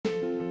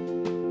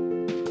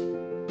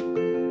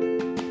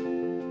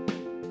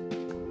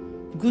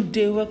Good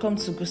day, welcome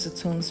to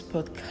Gusatone's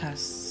podcast.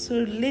 So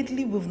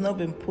lately we've not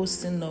been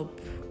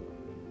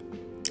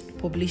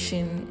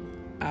publishing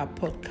our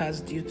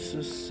podcast due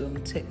to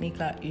some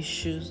technical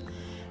issues.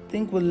 I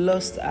think we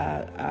lost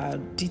our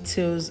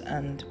details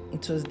and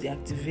it was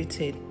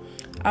deactivated.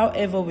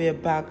 However, we're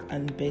back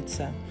and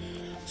better.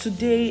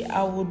 Today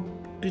I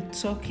would be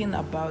talking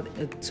about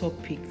a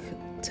topic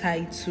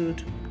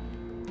titled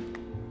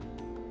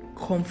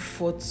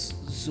Comfort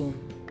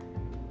Zone.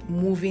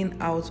 Moving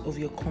out of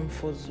your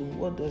comfort zone.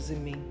 What does it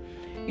mean?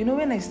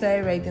 When I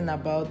started writing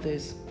about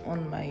this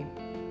on my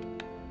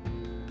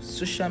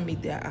social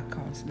media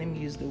accounts, let me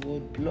use the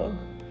word blog,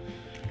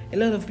 a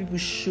lot of people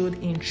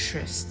showed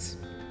interest.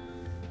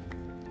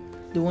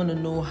 They want to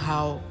know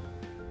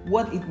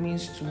what it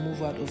means to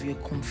move out of your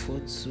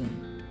comfort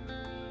zone.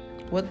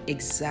 What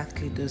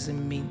exactly does it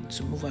mean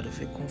to move out of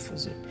your comfort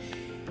zone?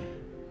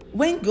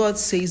 When God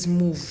says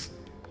move,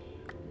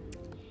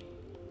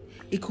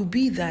 it could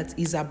be that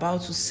He's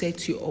about to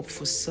set you up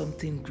for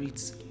something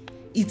great.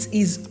 It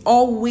is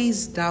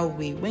always that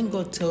way. When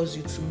God tells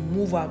you to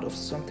move out of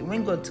something,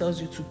 when God tells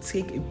you to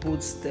take a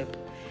bold step,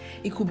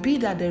 it could be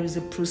that there is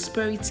a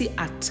prosperity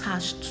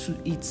attached to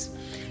it.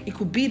 It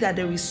could be that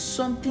there is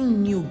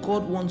something new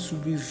God wants to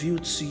reveal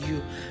to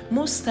you.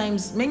 Most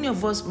times, many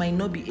of us might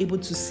not be able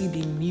to see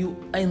the new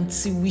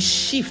until we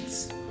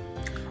shift,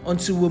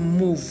 until we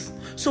move.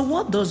 So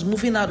what does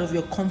moving out of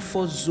your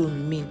comfort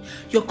zone mean?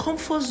 Your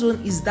comfort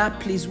zone is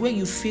that place where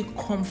you feel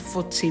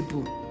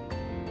comfortable.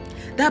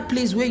 That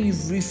place where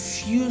you've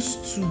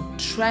refused to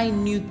try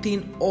new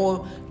thing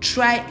or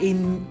try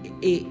new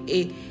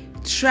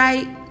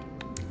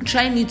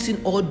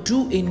thing or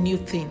do a new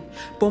thing.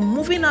 But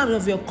moving out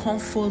of your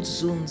comfort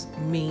zones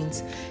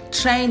means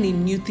trying a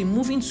new thing,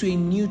 moving to a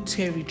new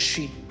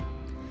territory.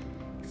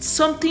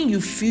 Something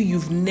you feel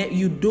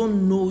you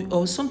don't know,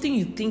 or something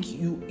you think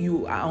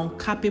you are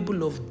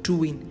incapable of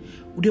doing.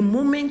 The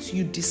moment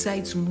you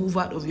decide to move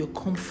out of your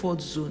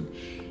comfort zone,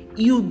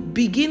 you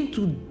begin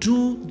to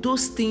do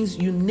those things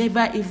you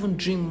never even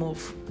dream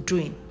of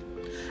doing.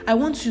 I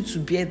want you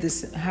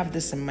to have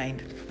this in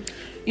mind.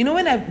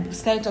 When I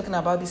started talking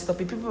about this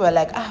topic, people were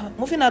like,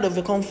 moving out of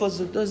your comfort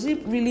zone, does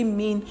it really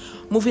mean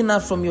moving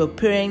out from your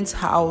parents'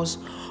 house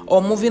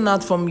or moving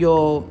out from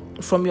your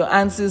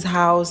auntie's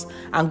house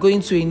and going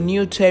to a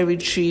new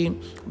territory,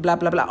 blah,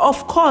 blah, blah?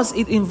 Of course,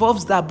 it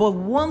involves that. But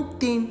one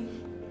thing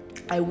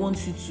I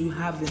want you to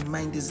have in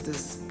mind is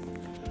this.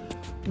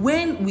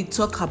 When we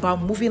talk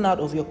about moving out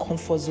of your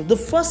comfort zone, the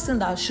first thing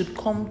that should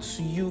come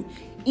to you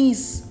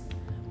is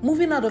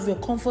moving out of your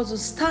comfort zone.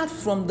 Start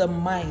from the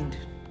mind.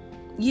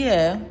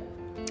 Yeah,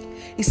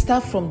 it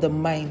starts from the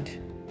mind.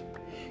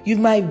 You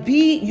might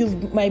be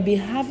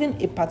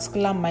having a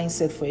particular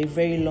mindset for a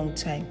very long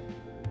time.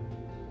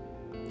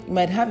 You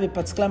might have a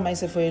particular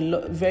mindset for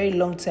a very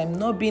long time,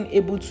 not being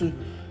able to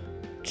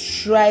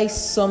try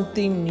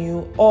something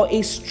new, or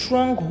a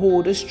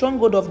stronghold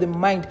of the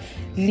mind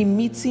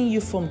limiting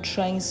you from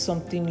trying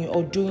something new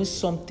or doing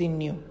something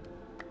new.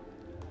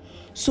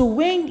 So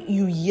when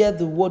you hear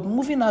the word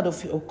moving out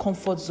of your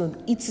comfort zone,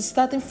 it is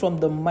starting from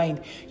the mind.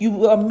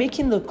 You are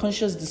making the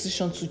conscious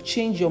decision to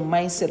change your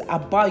mindset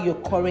about your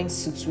current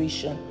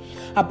situation,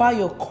 about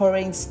your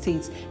current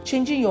state,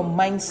 changing your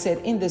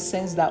mindset in the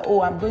sense that,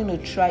 I'm going to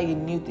try a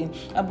new thing.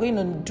 I'm going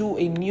to do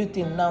a new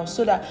thing now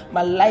so that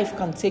my life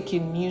can take a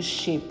new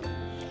shape.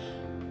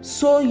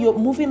 So you're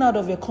moving out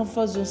of your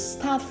comfort zone.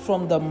 Start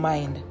from the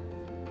mind.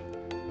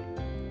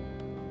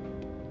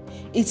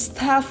 It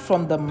starts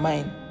from the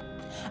mind.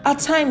 At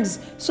times,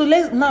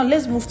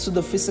 let's move to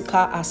the physical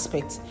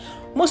aspect.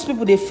 Most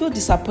people, they feel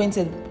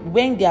disappointed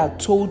when they are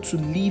told to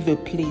leave a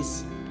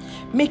place,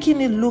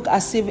 making it look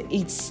as if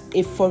it's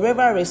a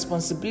forever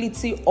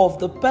responsibility of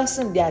the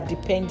person they are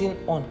depending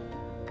on.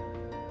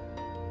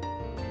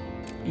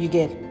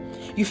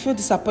 You feel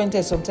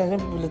disappointed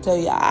sometimes when people tell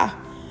you,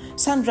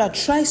 Sandra,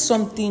 try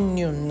something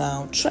new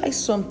now. Try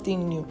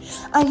something new.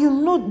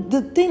 And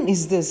the thing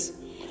is this.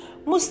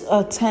 Most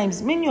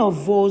times, many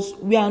of us,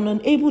 we are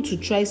unable to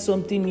try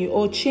something new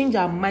or change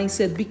our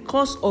mindset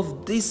because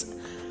of this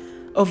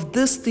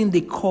thing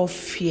they call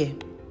fear.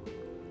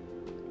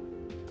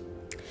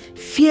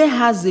 Fear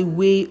has a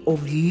way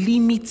of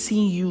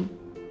limiting you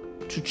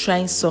to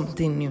trying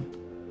something new.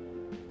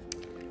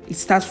 It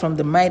starts from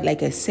the mind,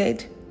 like I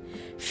said.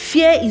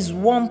 Fear is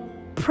one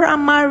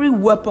primary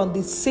weapon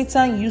that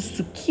Satan used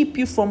to keep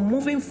you from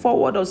moving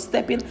forward or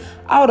stepping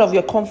out of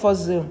your comfort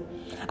zone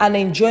and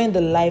enjoying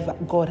the life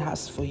God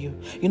has for you.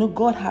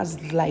 God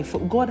has life.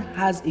 God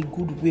has a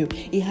good will.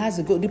 He has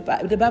a good...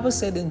 The Bible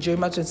said in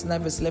Jeremiah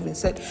 29 verse 11, it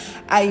said,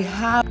 I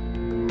have...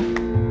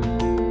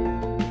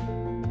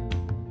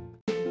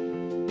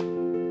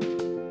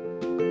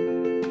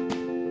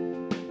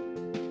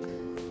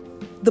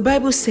 The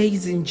Bible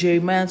says in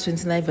Jeremiah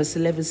 29 verse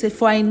 11, say,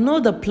 for I know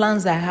the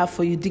plans I have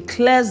for you,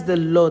 declares the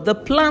Lord, the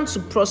plan to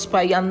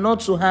prosper you and not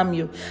to harm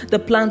you, the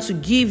plan to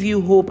give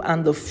you hope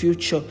and the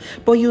future.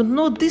 But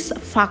this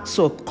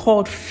factor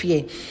called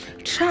fear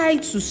try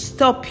to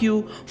stop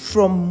you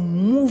from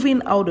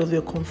moving out of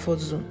your comfort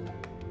zone.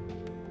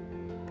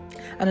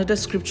 Another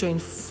scripture in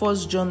 1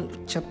 John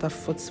chapter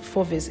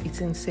 4 verse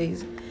 18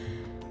 says,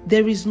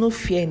 there is no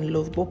fear in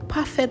love, but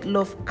perfect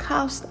love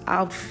casts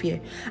out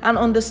fear. And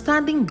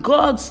understanding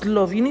God's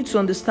love, you need to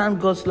understand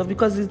God's love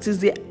because it is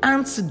the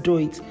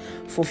antidote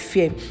for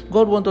fear.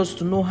 God wants us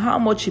to know how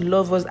much He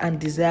loves us and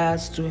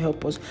desires to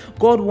help us.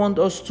 God wants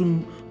us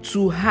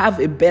to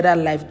have a better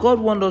life. God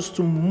wants us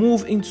to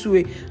move into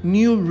a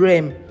new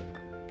realm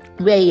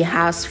where He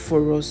has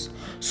for us.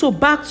 So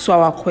back to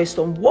our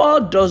question,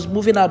 what does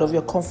moving out of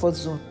your comfort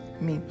zone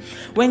mean?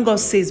 When God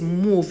says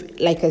move,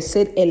 like I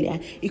said earlier,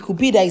 it could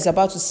be that He's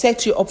about to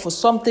set you up for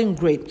something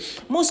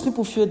great. Most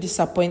people feel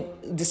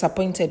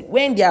disappointed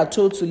when they are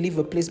told to leave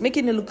a place,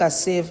 making it look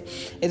as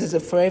if it is a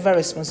forever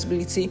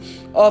responsibility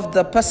of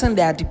the person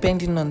they are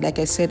depending on, like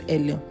I said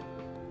earlier.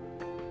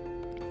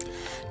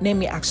 Let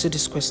me ask you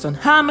this question.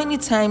 How many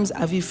times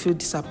have you felt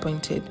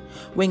disappointed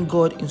when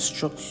God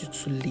instructs you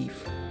to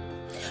leave?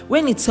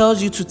 When He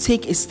tells you to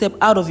take a step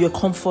out of your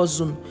comfort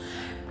zone,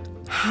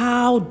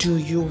 how do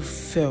you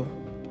feel?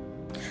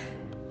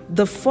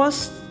 The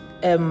first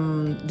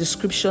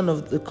description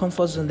of the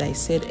comfort zone that I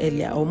said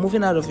earlier, or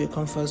moving out of your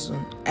comfort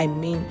zone, I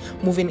mean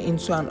moving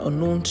into an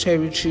unknown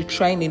territory,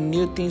 trying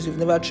new things you've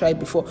never tried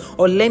before,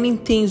 or learning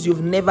things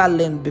you've never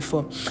learned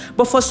before.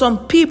 But for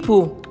some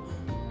people,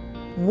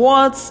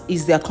 what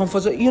is their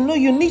comfort zone?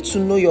 You need to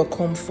know your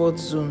comfort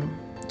zone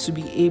to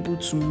be able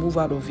to move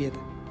out of it.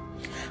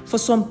 For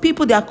some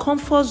people, their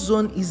comfort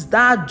zone is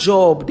that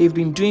job they've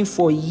been doing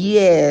for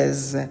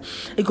years.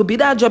 It could be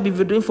that job you've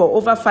been doing for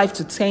over 5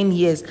 to 10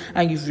 years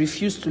and you've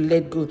refused to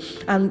let go.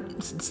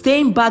 And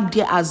staying back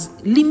there has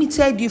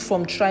limited you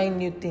from trying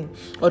new things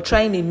or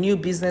trying a new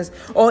business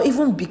or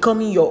even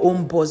becoming your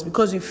own boss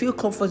because you feel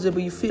comfortable.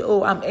 You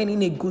feel, I'm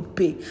earning a good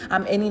pay.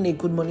 I'm earning a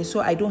good money,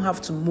 so I don't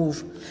have to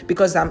move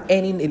because I'm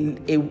earning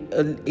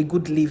a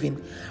good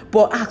living.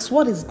 But ask,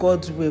 what is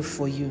God's will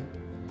for you?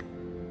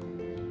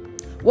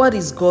 What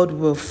is God's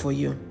will for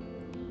you?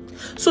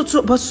 But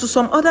to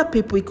some other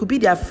people, it could be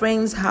their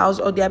friend's house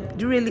or their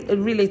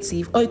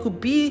relative, or it could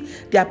be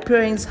their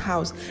parents'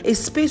 house, a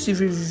space you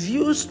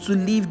refuse to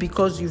leave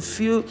because you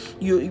feel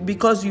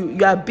you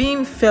are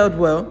being felt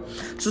well.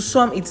 To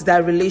some, it's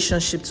their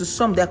relationship. To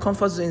some, their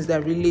comfort zone is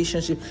their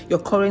relationship, your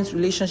current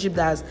relationship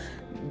that has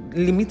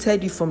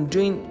limited you from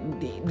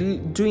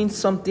doing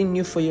something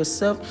new for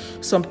yourself.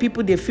 Some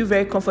people, they feel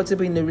very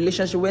comfortable in the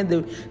relationship when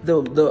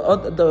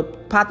the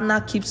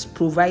partner keeps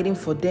providing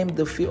for them.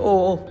 They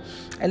feel,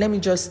 and let me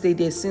just stay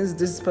there since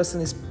this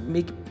person is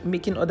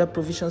making other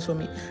provisions for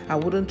me. I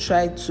wouldn't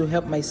try to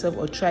help myself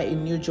or try a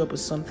new job or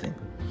something.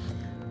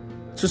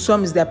 To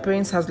some, is their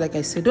parents' house, like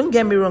I said. Don't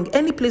get me wrong.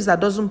 Any place that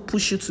doesn't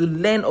push you to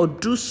learn or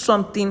do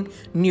something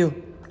new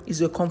is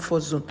your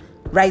comfort zone.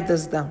 Write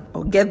this down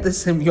or get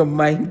this in your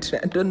mind.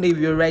 I don't know if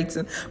you're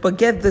writing, but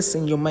get this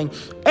in your mind.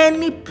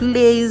 Any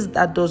place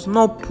that does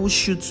not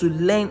push you to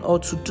learn or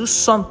to do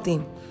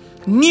something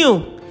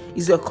new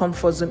is your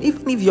comfort zone.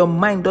 Even if your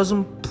mind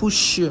doesn't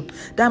push you,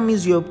 that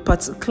means you're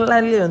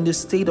particularly in the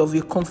state of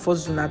your comfort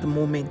zone at the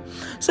moment.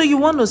 So you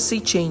want to see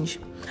change,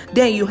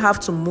 then you have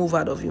to move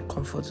out of your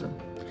comfort zone.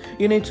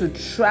 You need to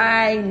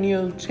try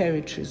new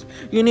territories.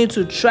 You need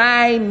to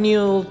try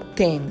new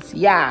things.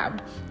 Yeah.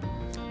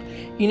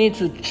 You need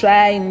to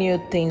try new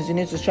things.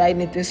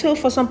 So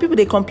for some people,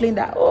 they complain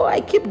that,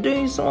 I keep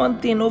doing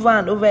something over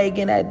and over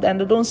again and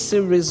I don't see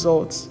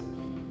results.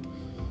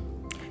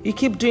 You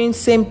keep doing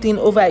same thing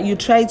over. You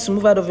try to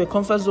move out of your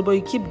comfort zone, but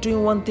you keep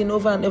doing one thing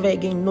over and over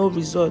again, no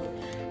result.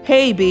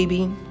 Hey,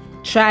 baby,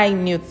 try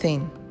new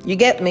thing. You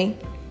get me?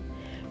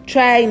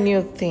 Try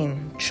new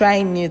thing.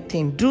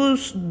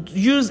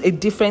 Use a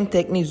different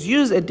technique.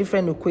 Use a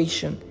different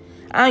equation,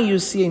 and you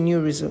see a new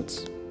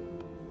result.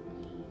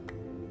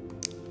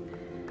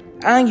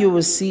 Okay,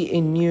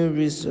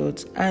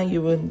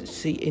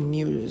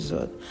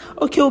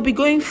 we'll be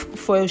going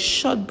for a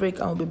short break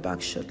and we'll be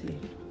back shortly.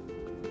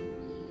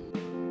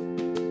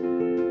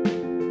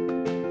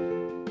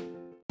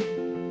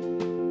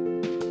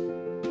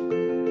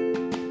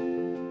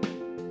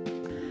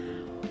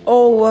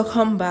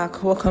 Welcome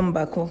back.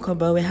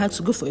 We had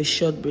to go for a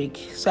short break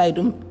so I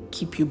don't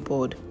keep you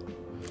bored.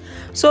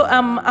 So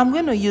I'm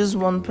going to use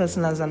one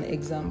person as an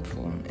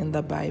example in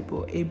the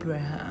Bible,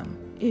 Abraham.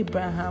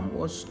 Abraham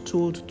was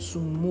told to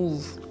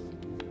move.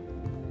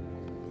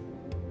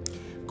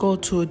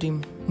 God told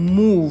him,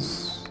 move.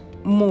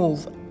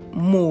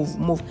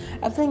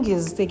 I think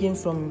it's taken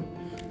from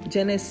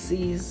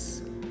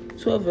Genesis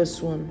 12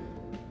 verse 1.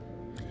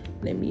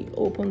 Let me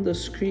open the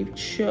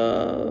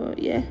scripture.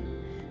 Yeah.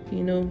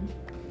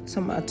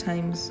 Some at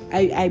times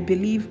I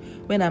believe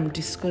when I'm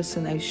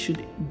discussing, I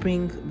should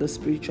bring the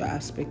spiritual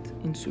aspect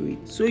into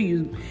it. So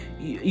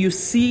you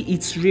see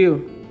it's real.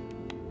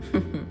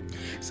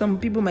 Some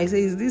people might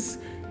say, is this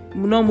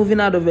not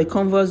moving out of a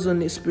comfort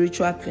zone a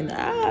spiritual thing?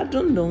 I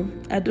don't know.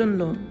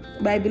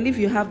 But I believe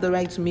you have the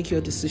right to make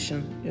your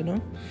decision,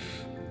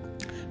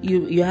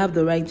 You have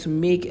the right to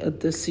make a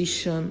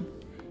decision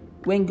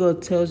when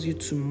God tells you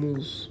to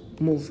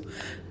move.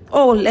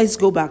 Let's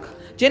go back.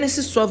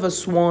 Genesis 12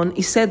 verse 1,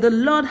 it said, the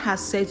Lord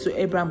has said to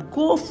Abraham,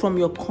 go from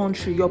your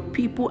country, your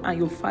people, and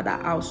your father's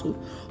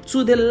household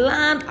to the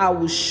land I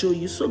will show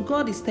you. So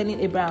God is telling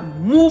Abraham,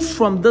 move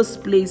from this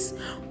place,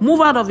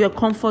 move out of your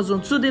comfort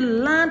zone to the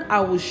land I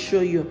will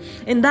show you.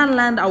 In that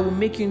land, I will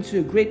make you into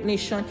a great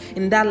nation.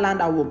 In that land,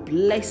 I will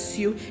bless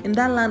you. In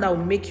that land, I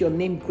will make your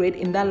name great.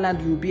 In that land,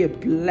 you will be a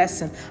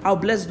blessing. I'll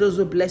bless those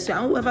who bless you,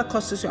 and whoever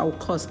curses you, I will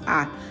curse.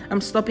 I'm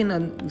stopping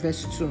on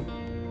verse 2.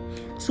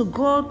 So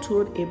God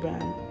told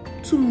Abraham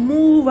to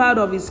move out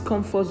of his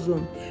comfort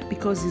zone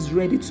because he's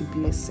ready to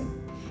bless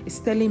him. He's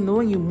telling him,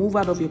 when you move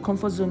out of your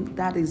comfort zone,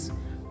 that is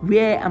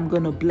where I'm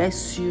going to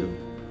bless you.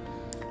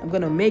 I'm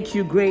going to make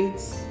you great.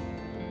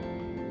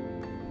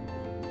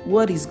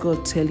 What is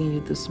God telling you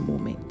this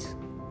moment?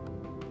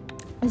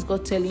 Is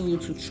God telling you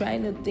to try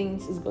new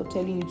things? Is God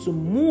telling you to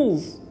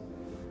move?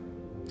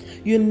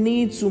 You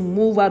need to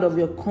move out of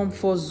your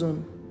comfort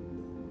zone.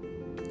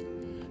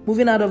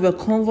 Moving out of your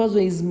comfort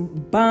zone is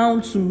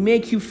bound to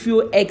make you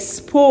feel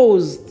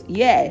exposed.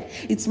 Yeah,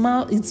 it's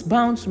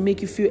bound to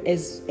make you feel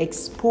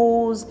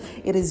exposed.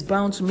 It is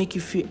bound to make you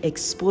feel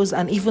exposed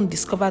and even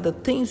discover the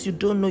things you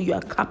don't know you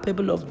are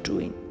capable of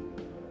doing.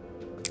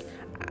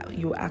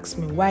 You ask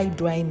me, why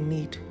do I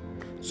need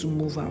to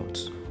move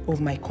out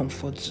of my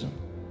comfort zone?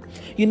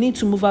 You need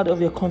to move out of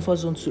your comfort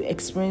zone to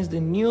experience the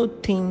new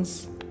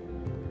things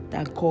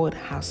that God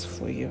has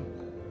for you.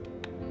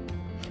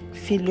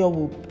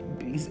 Failure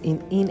is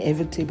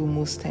inevitable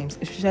most times,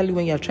 especially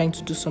when you're trying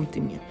to do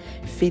something new.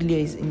 Failure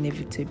is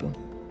inevitable.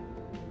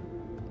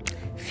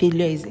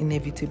 Failure is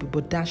inevitable,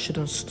 but that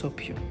shouldn't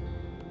stop you.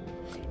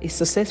 A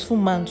successful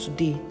man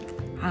today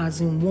has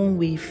in one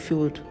way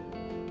failed.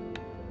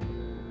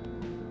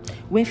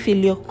 When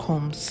failure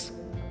comes,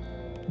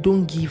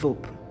 don't give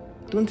up.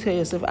 Don't tell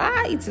yourself,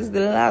 it is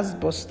the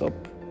last bus stop.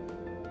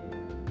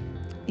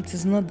 It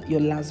is not your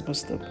last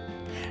bus stop.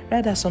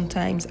 Rather,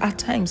 at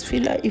times,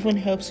 failure even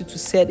helps you to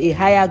set a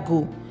higher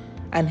goal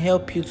and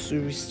help you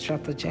to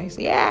re-strategize.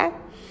 Yeah,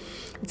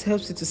 it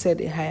helps you to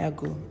set a higher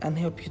goal and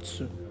help you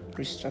to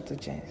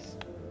re-strategize.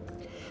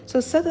 So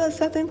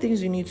certain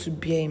things you need to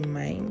bear in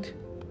mind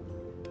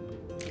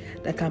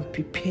that can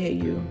prepare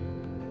you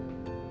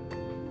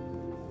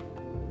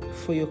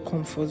for your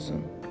comfort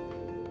zone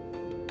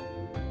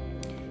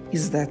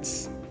is that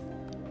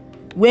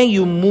when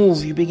you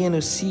move, you begin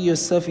to see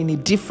yourself in a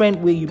different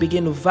way. You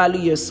begin to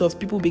value yourself.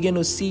 People begin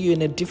to see you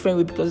in a different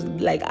way because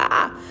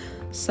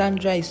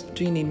Sandra is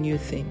doing a new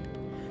thing.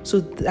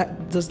 So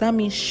does that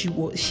mean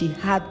she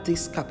had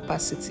this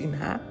capacity in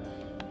her?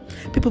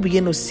 People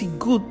begin to see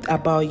good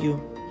about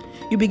you.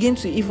 You begin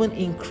to even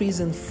increase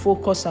in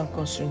focus and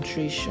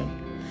concentration.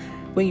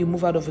 When you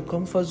move out of a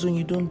comfort zone,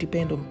 you don't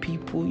depend on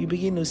people. You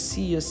begin to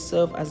see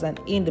yourself as an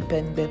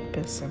independent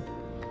person.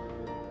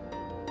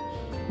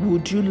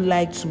 Would you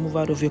like to move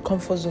out of your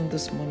comfort zone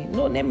this morning?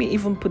 No, let me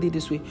even put it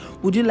this way.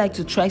 Would you like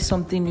to try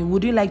something new?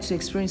 Would you like to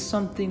experience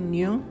something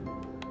new?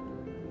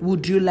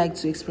 Would you like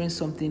to experience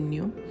something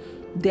new?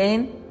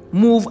 Then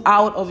move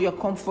out of your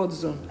comfort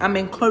zone. I'm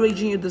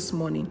encouraging you this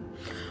morning.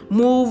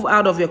 Move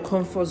out of your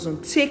comfort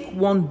zone. Take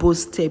one bold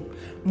step.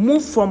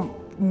 Move.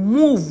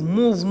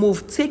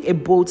 Take a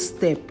bold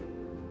step.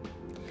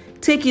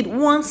 Take it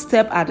one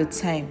step at a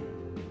time.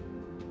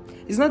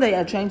 It's not that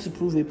you're trying to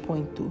prove a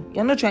point, though.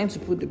 You're not trying to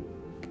prove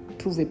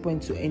a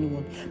point to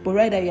anyone, but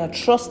rather you are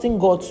trusting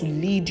God to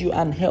lead you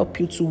and help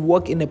you to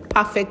work in a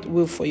perfect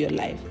will for your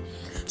life.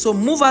 So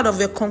move out of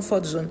your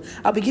comfort zone.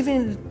 I'll be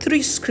giving you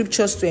 3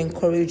 scriptures to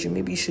encourage you.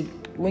 Maybe you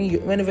should,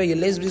 whenever you're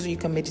less busy, you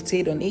can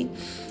meditate on it.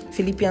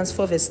 Philippians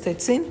 4 verse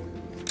 13.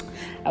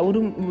 I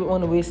wouldn't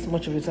want to waste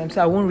much of your time,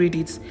 so I won't read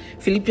it.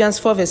 Philippians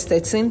 4 verse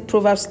 13,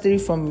 Proverbs 3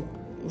 from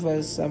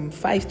verse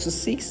 5 to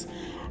 6,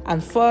 and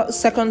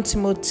 2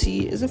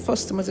 Timothy, is it 1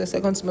 Timothy,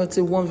 2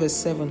 Timothy 1 verse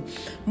 7.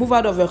 Move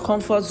out of your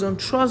comfort zone.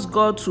 Trust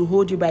God to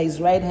hold you by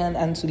his right hand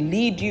and to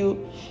lead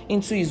you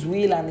into his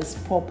will and his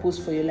purpose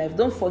for your life.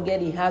 Don't forget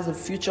he has a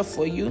future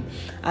for you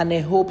and a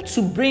hope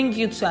to bring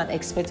you to an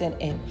expected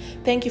end.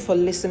 Thank you for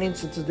listening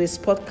to today's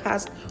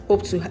podcast.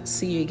 Hope to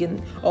see you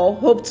again, or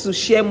hope to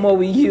share more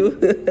with you.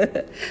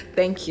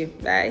 Thank you.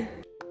 Bye.